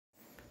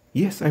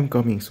Yes, I'm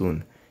coming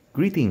soon.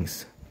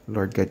 Greetings.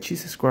 Lord God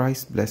Jesus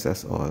Christ bless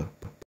us all.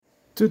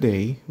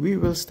 Today, we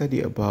will study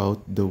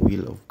about the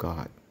will of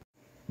God.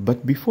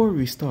 But before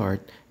we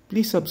start,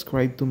 please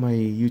subscribe to my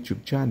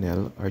YouTube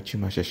channel,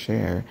 Archimasha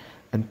Share,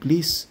 and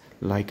please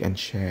like and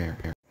share.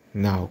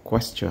 Now,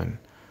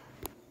 question.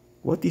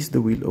 What is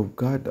the will of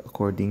God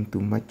according to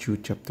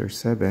Matthew chapter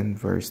 7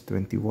 verse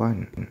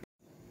 21?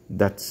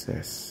 That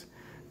says,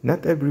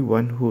 "Not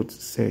everyone who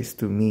says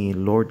to me,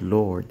 Lord,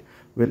 Lord,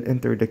 will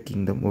enter the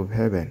kingdom of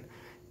heaven,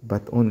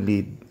 but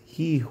only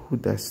he who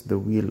does the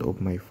will of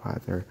my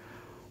Father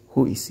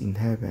who is in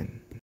heaven."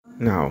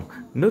 Now,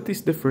 notice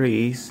the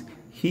phrase,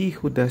 "he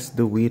who does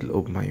the will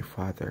of my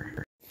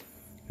Father."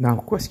 Now,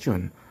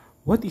 question,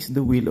 what is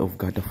the will of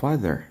God the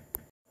Father?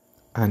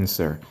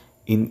 Answer,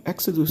 in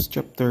Exodus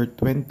chapter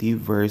 20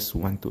 verse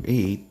 1 to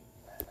 8,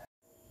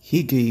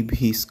 he gave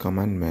his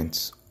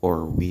commandments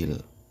or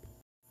will.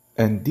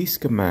 And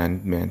these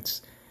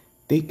commandments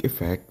take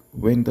effect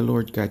when the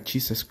Lord God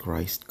Jesus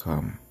Christ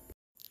come.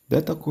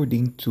 That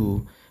according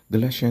to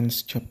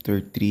Galatians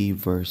chapter 3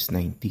 verse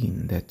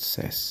 19 that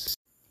says,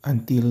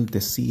 "Until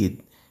the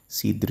seed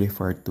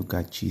referred to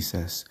God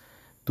Jesus,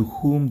 to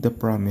whom the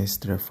promise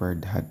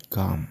referred had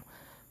come,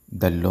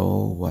 the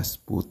law was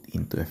put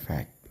into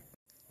effect."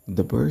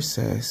 The verse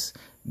says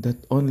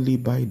that only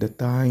by the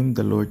time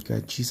the Lord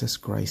God Jesus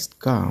Christ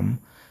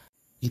come,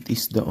 it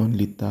is the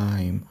only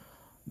time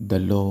the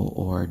law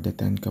or the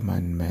Ten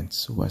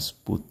Commandments was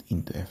put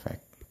into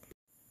effect.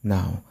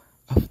 Now,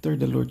 after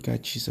the Lord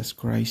God Jesus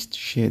Christ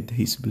shed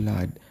his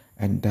blood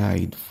and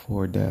died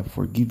for the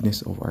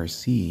forgiveness of our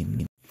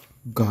sin,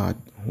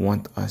 God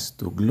wants us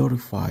to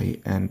glorify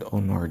and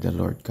honor the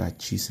Lord God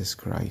Jesus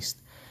Christ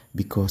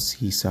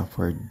because he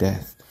suffered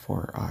death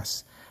for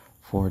us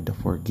for the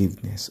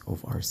forgiveness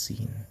of our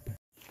sin.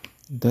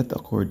 That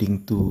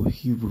according to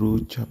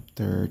Hebrew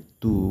chapter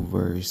 2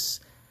 verse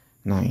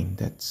 9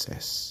 that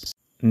says,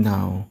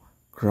 "Now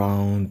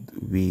crowned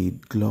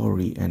with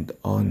glory and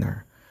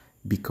honor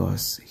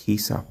because he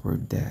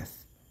suffered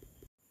death."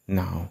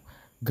 Now,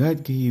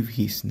 God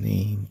gave his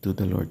name to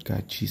the Lord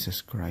God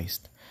Jesus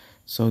Christ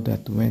so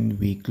that when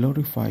we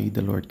glorify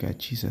the Lord God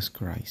Jesus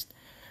Christ,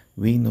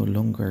 we no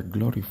longer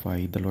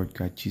glorify the Lord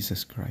God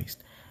Jesus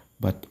Christ,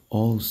 but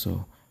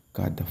also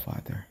God the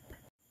Father,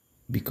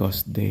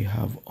 because they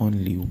have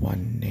only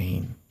one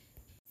name.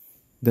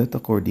 That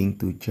according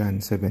to John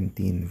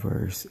 17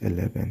 verse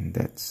 11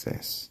 that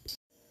says,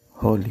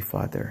 "Holy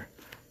Father,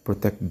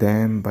 protect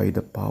them by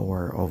the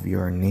power of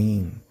your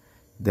name,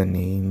 the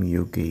name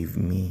you gave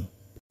me,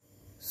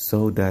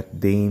 so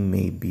that they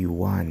may be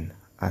one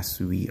as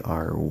we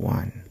are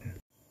one."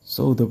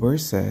 So the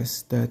verse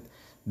says that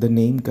the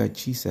name God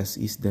Jesus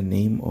is the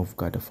name of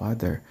God the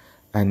Father,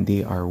 and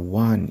they are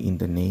one in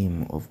the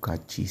name of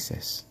God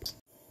Jesus.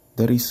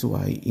 That is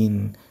why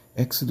in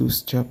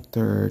Exodus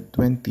chapter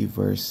 20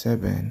 verse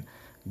 7,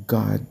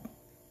 God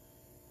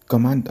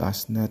command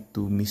us not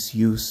to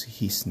misuse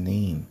his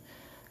name.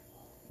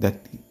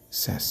 That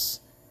says,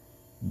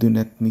 "Do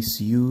not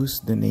misuse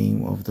the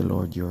name of the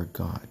Lord your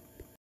God."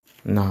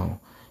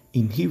 Now,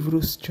 in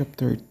Hebrews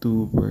chapter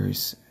 2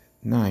 verse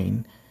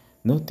 9,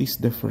 notice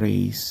the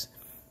phrase,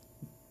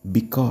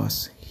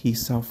 "because he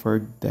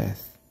suffered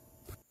death."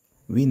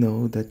 We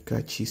know that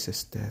God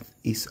Jesus' death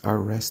is our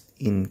rest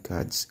in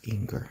God's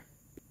anger.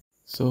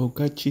 So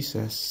God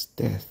Jesus'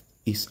 death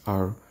is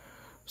our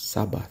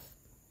Sabbath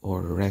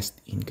or rest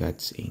in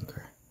God's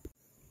anger.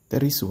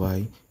 That is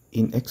why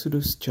in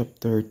Exodus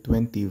chapter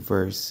 20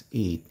 verse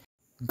 8,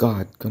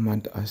 God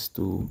command us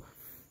to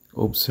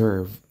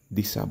observe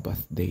the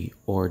Sabbath day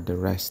or the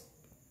rest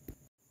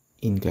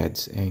in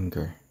God's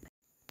anger.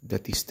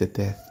 That is the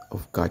death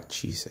of God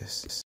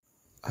Jesus.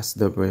 As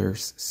the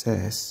verse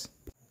says,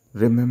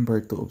 "Remember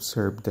to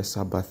observe the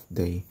Sabbath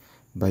day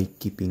by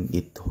keeping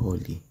it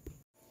holy."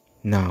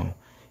 Now,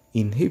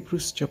 in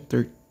Hebrews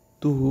chapter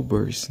 2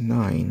 verse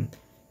 9,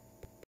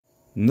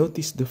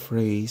 notice the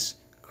phrase,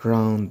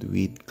 "crowned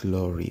with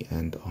glory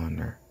and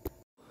honor."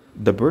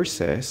 The verse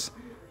says,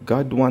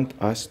 God wants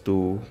us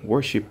to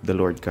worship the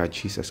Lord God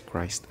Jesus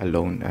Christ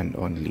alone and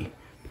only.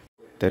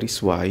 That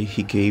is why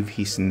he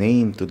gave his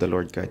name to the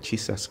Lord God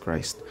Jesus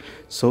Christ,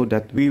 so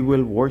that we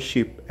will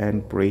worship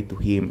and pray to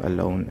him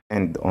alone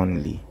and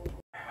only,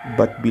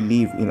 but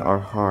believe in our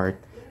heart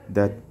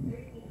that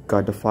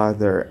God the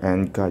Father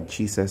and God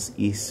Jesus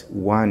is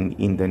one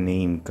in the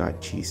name God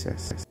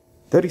Jesus.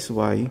 That is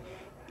why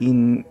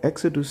in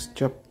Exodus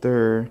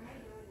chapter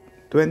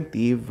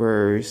 20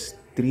 verse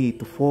 3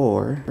 to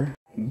 4,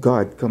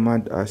 God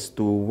command us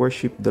to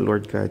worship the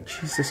Lord God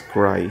Jesus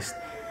Christ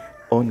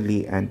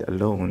only and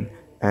alone,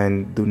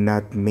 and do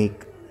not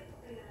make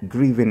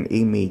graven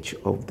image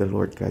of the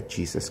Lord God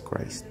Jesus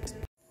Christ.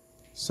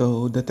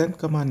 So the Ten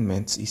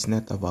Commandments is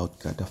not about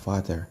God the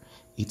Father,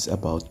 it's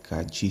about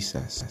God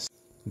Jesus.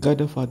 God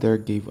the Father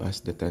gave us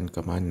the Ten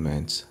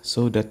Commandments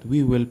so that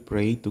we will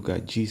pray to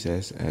God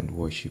Jesus and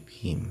worship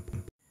him.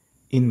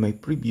 In my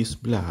previous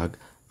blog,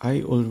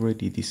 I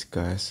already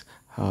discussed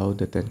how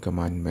the Ten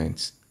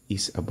Commandments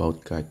is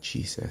about God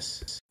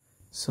Jesus.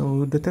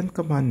 So the Ten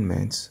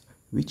Commandments,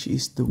 which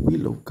is the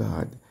will of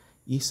God,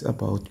 is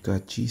about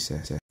God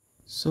Jesus.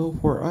 So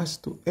for us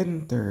to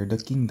enter the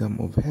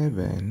kingdom of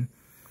heaven,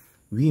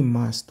 we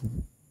must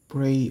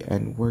pray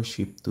and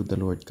worship to the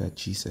Lord God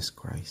Jesus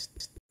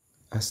Christ.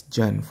 As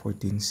John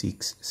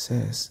 14:6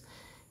 says,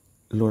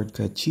 Lord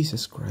God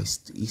Jesus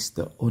Christ is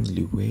the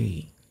only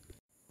way.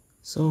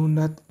 So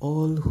not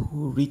all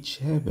who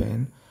reach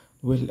heaven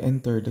will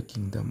enter the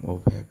kingdom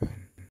of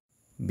heaven,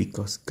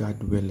 because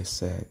God will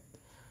said,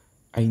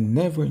 I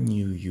never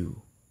knew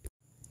you.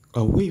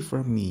 Away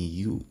from me,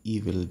 you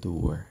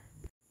evildoer.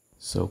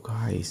 So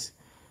guys,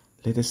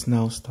 let us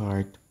now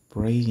start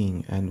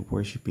praying and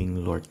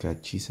worshiping Lord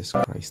God Jesus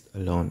Christ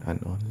alone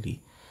and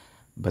only,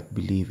 but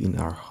believe in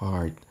our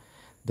heart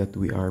that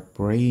we are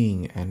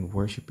praying and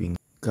worshiping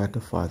God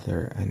the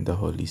Father and the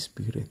Holy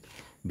Spirit,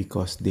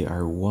 because they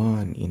are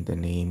one in the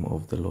name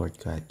of the Lord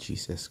God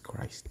Jesus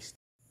Christ.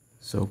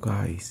 So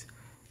guys,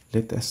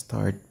 let us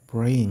start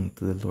praying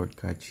to the Lord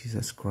God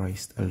Jesus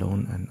Christ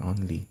alone and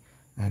only,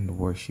 and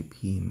worship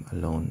Him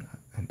alone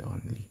and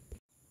only.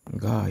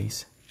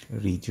 Guys,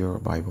 read your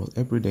Bible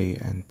every day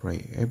and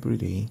pray every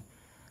day.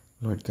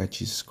 Lord God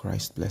Jesus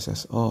Christ bless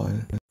us all.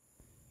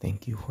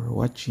 Thank you for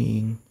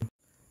watching.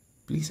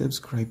 Please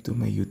subscribe to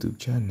my YouTube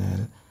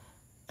channel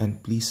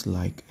and please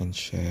like and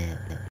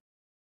share.